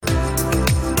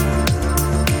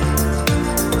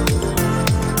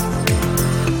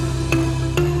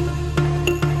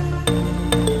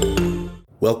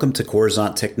Welcome to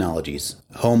Coruzant Technologies,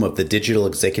 home of the Digital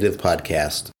Executive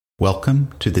Podcast.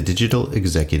 Welcome to the Digital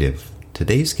Executive.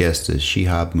 Today's guest is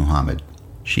Shihab Muhammed.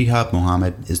 Shihab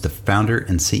Muhammed is the founder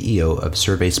and CEO of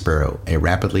SurveySparrow, a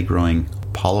rapidly growing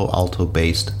Palo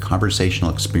Alto-based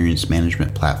conversational experience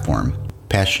management platform.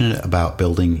 Passionate about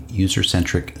building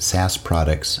user-centric SaaS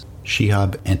products,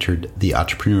 Shihab entered the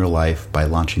entrepreneurial life by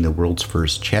launching the world's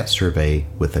first chat survey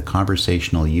with a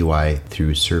conversational UI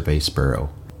through SurveySparrow.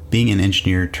 Being an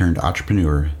engineer turned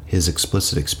entrepreneur, his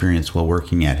explicit experience while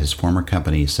working at his former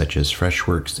companies such as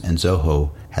Freshworks and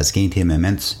Zoho has gained him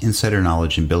immense insider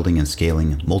knowledge in building and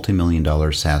scaling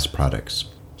multi-million-dollar SaaS products.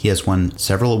 He has won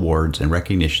several awards and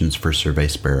recognitions for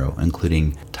SurveySparrow,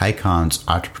 including Tycon's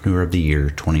Entrepreneur of the Year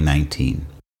 2019.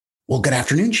 Well, good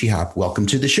afternoon, Shihab. Welcome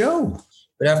to the show.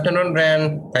 Good afternoon,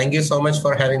 Brian. Thank you so much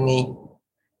for having me.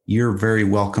 You're very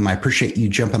welcome. I appreciate you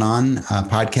jumping on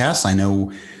podcasts. I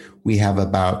know we have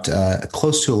about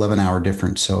close to 11-hour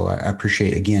difference. So I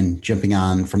appreciate, again, jumping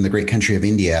on from the great country of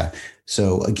India.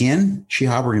 So again,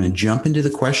 Shihab, we're going to jump into the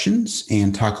questions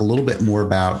and talk a little bit more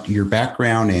about your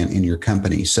background and your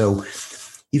company. So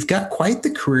you've got quite the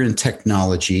career in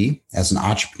technology as an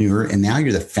entrepreneur, and now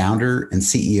you're the founder and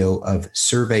CEO of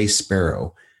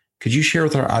SurveySparrow. Could you share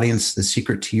with our audience the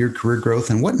secret to your career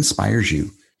growth and what inspires you?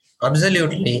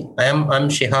 Absolutely. I'm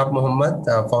Shihab Muhammed,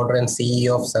 founder and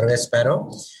CEO of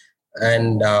SurveySparrow.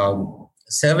 And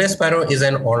SurveySparrow is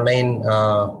an online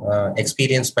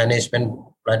experience management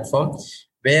platform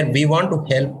where we want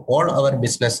to help all our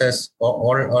businesses,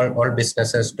 all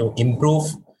businesses to improve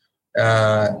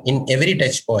in every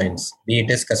touch points, be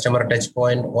it is customer touch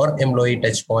point or employee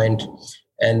touch point,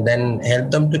 and then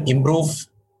help them to improve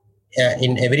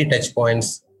in every touch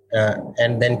points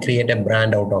and then create a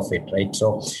brand out of it, right?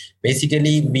 So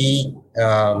basically we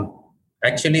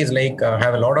actually is like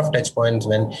have a lot of touch points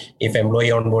when if employee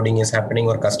onboarding is happening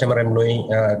or customer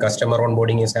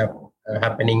onboarding is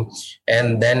happening,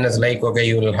 and then it's like, okay,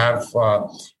 you will have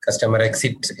customer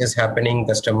exit is happening,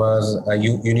 customers,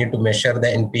 you need to measure the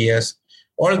NPS,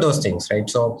 all those things, right?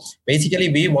 So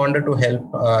basically we wanted to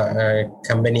help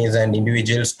companies and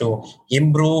individuals to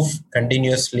improve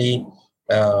continuously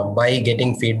by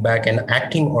getting feedback and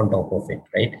acting on top of it,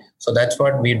 right? So that's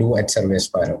what we do at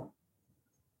SurveySparrow.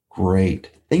 Great.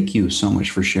 Thank you so much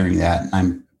for sharing that.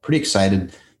 I'm pretty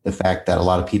excited the fact that a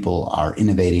lot of people are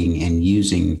innovating and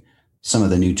using some of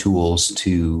the new tools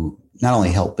to not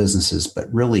only help businesses,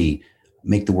 but really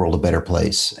make the world a better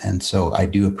place. And so I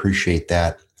do appreciate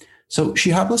that. So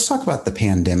Shihab, let's talk about the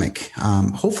pandemic.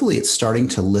 Hopefully it's starting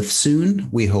to lift soon.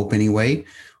 We hope anyway.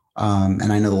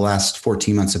 And I know the last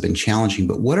 14 months have been challenging,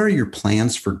 but what are your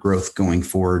plans for growth going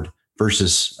forward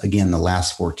versus, again, the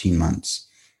last 14 months?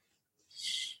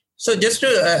 So just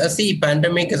to see,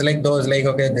 pandemic is like those, like,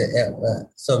 okay,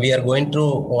 so we are going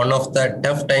through one of the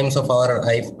tough times of our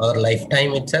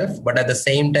lifetime itself. But at the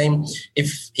same time,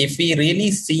 if we really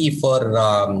see for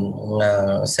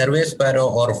SurveySparrow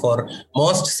or for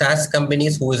most SaaS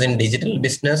companies who is in digital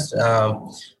business,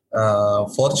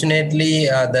 fortunately,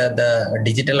 the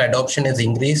digital adoption has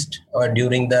increased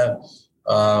during the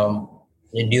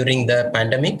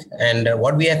pandemic, and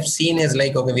what we have seen is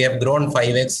like, okay, we have grown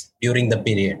 5x during the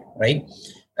period, right?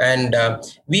 And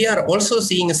we are also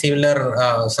seeing a similar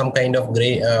some kind of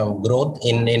growth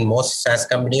in most SaaS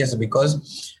companies,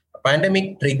 because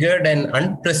pandemic triggered an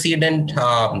unprecedented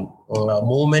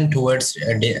movement towards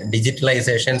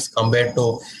digitalizations compared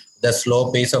to the slow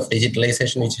pace of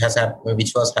digitalization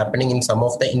which was happening in some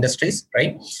of the industries,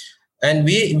 right? And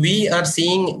we are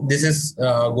seeing this is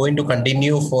going to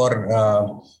continue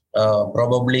for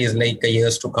probably is like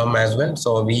years to come as well.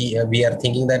 So we are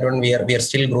thinking that when we are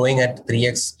still growing at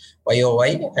 3x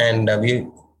YOY, and we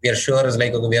are sure is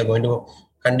like, okay, we are going to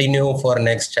continue for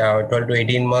next 12 to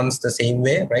 18 months the same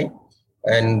way, right?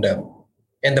 And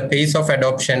the pace of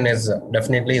adoption is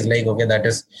definitely is like, okay,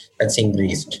 that's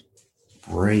increased.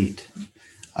 Great.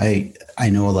 I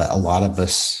know that a lot of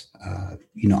us,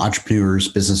 entrepreneurs,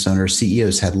 business owners,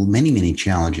 CEOs had many, many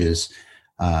challenges.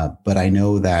 But I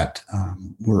know that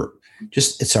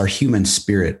it's our human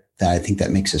spirit that I think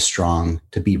that makes us strong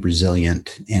to be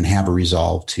resilient and have a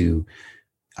resolve to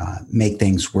make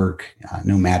things work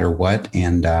no matter what.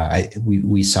 And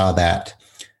we saw that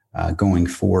going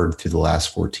forward through the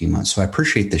last 14 months. So I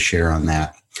appreciate the share on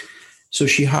that. So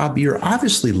Shihab, you're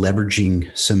obviously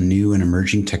leveraging some new and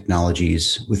emerging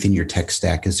technologies within your tech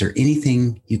stack. Is there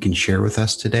anything you can share with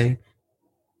us today?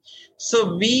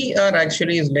 So we are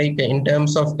actually like in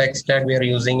terms of tech stack, we are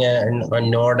using a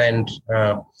Node and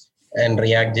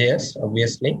React.js,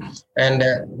 obviously. And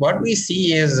what we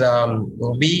see is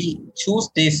we choose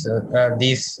these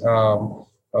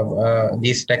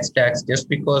these tech stacks just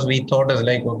because we thought is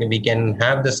like, okay, we can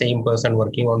have the same person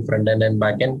working on front end and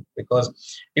back end, because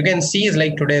you can see is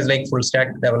like today's like full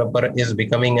stack developer is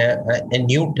becoming a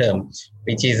new term,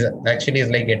 which is actually is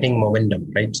like getting momentum,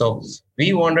 right? So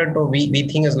we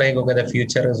think is like, okay, the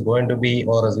future is going to be,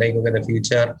 or is like, okay, the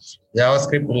future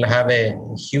JavaScript will have a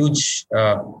huge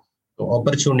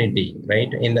opportunity,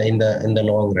 right, in the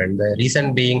long run. The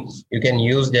reason being, you can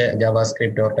use the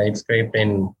JavaScript or TypeScript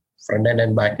in front end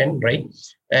and back end, right?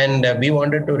 And we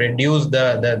wanted to reduce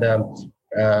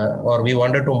or we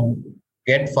wanted to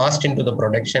get fast into the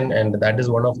production, and that is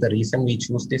one of the reason we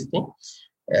choose this thing.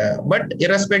 But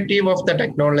irrespective of the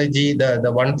technology,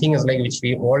 the one thing is like which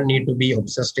we all need to be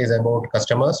obsessed is about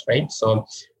customers, right? So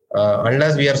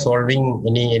unless we are solving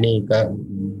any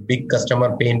big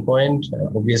customer pain point,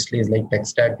 obviously is like tech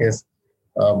stack is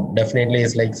definitely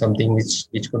is like something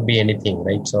which could be anything,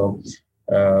 right? So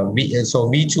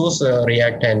we choose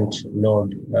React and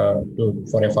Node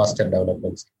for a faster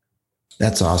development.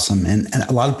 That's awesome. And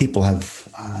a lot of people have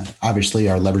obviously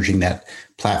are leveraging that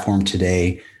platform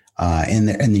today, and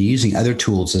they're using other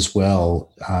tools as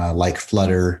well, like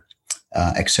Flutter,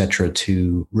 et cetera,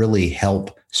 to really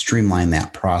help streamline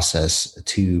that process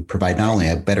to provide not only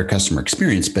a better customer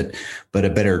experience, but a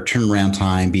better turnaround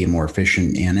time, be more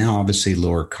efficient, and obviously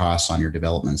lower costs on your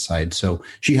development side. So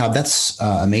Shihab, that's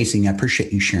amazing. I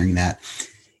appreciate you sharing that.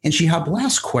 And Shihab,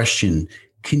 last question.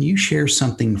 Can you share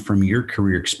something from your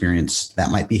career experience that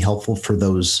might be helpful for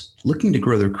those looking to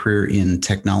grow their career in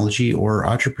technology or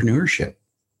entrepreneurship?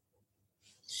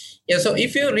 Yeah, so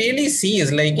if you really see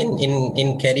is like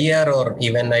in career, or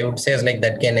even I would say is like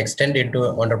that can extend into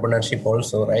entrepreneurship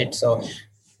also, right? So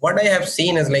what I have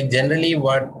seen is like generally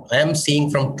what I am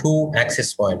seeing from two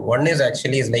axis point. One is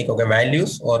actually is like, okay,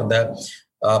 values, or the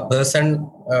person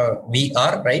we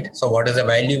are, right? So what is the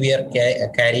value we are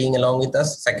carrying along with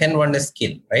us? Second one is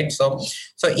skill, right? So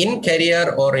in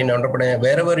career or in entrepreneur,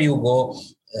 wherever you go,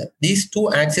 these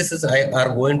two axes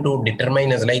are going to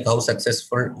determine as like how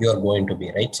successful you are going to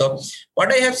be, right? So what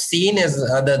I have seen is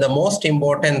the most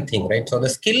important thing, right? So the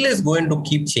skill is going to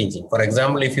keep changing. For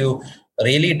example, if you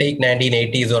really take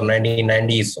 1980s or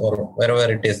 1990s or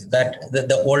wherever it is, that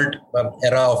the old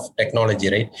era of technology,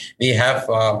 right? We have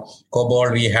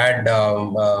COBOL, we had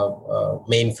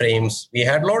mainframes, we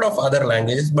had a lot of other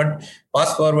languages, but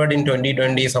fast forward in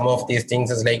 2020, some of these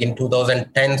things is like in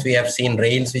 2010s, we have seen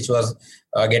Rails, which was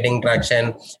getting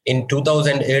traction. In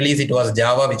 2000 early, it was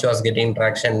Java, which was getting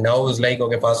traction. Now it's like,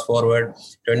 okay, fast forward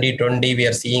 2020, we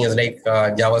are seeing is like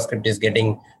JavaScript is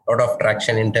getting a lot of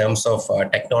traction in terms of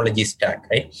technology stack,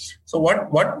 right? So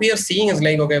what we are seeing is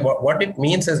like, okay, what it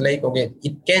means is like, okay,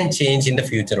 it can change in the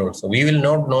future also. We will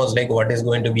not know is like what is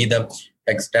going to be the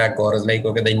tech stack, or is like,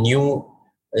 okay, the new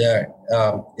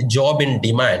job in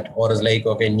demand, or is like,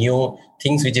 okay, new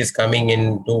things which is coming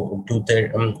in to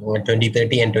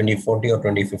 2030 and 2040 or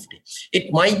 2050.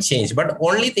 It might change, but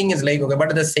only thing is like, okay, but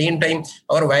at the same time,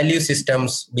 our value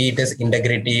systems, be it is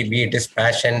integrity, be it is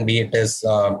passion, be it is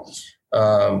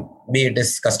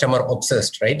customer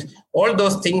obsessed, right? All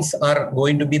those things are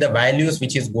going to be the values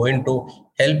which is going to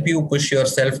help you push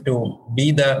yourself to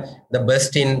be the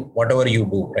best in whatever you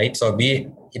do, right? So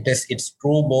it's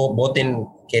true both in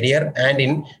career and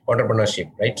in entrepreneurship,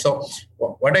 right? So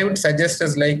what I would suggest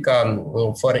is like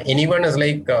for anyone is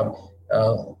like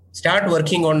start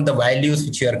working on the values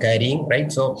which you are carrying, right?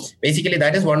 So basically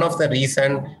that is one of the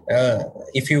reason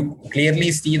if you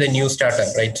clearly see the new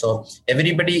startup, right? So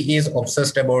everybody is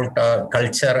obsessed about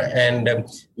culture, and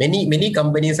many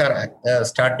companies are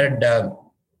started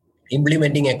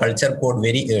implementing a culture code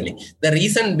very early. The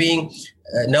reason being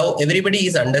now everybody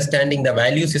is understanding the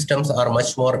value systems are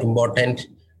much more important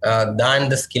than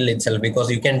the skill itself, because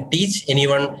you can teach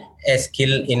anyone a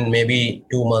skill in maybe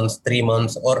 2 months, 3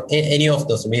 months, or any of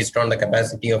those based on the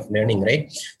capacity of learning,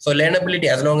 right? So learnability,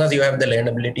 as long as you have the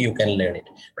learnability, you can learn it.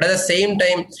 But at the same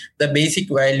time, the basic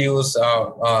values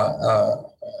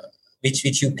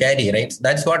which you carry, right?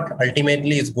 That's what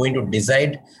ultimately is going to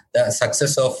decide the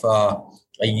success of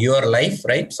your life,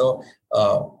 right? So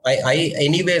I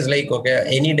anyways like, okay,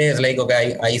 any day is like,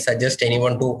 okay, I suggest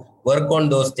anyone to work on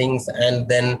those things and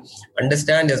then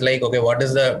understand is like, okay, what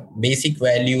is the basic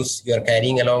values you're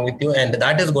carrying along with you, and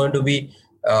that is going to be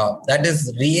that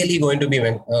is really going to be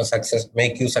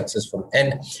make you successful.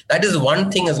 And that is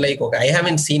one thing is like, okay, I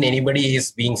haven't seen anybody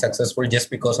is being successful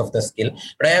just because of the skill,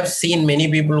 but I have seen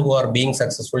many people who are being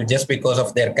successful just because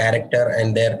of their character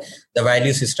and the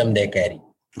value system they carry.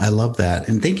 I love that.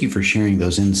 And thank you for sharing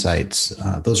those insights.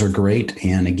 Those are great.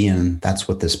 And again, that's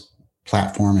what this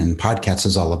platform and podcast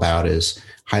is all about, is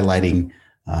highlighting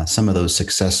some of those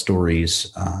success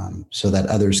stories so that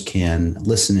others can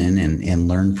listen in and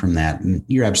learn from that. And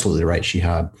you're absolutely right,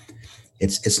 Shihab.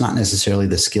 It's not necessarily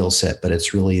the skill set, but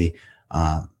it's really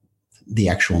the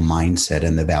actual mindset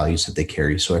and the values that they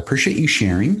carry. So I appreciate you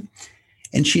sharing.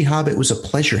 And Shihab, it was a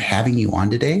pleasure having you on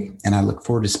today, and I look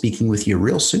forward to speaking with you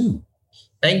real soon.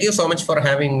 Thank you so much for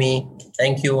having me.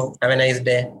 Thank you. Have a nice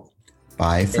day.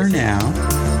 Bye for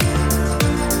now.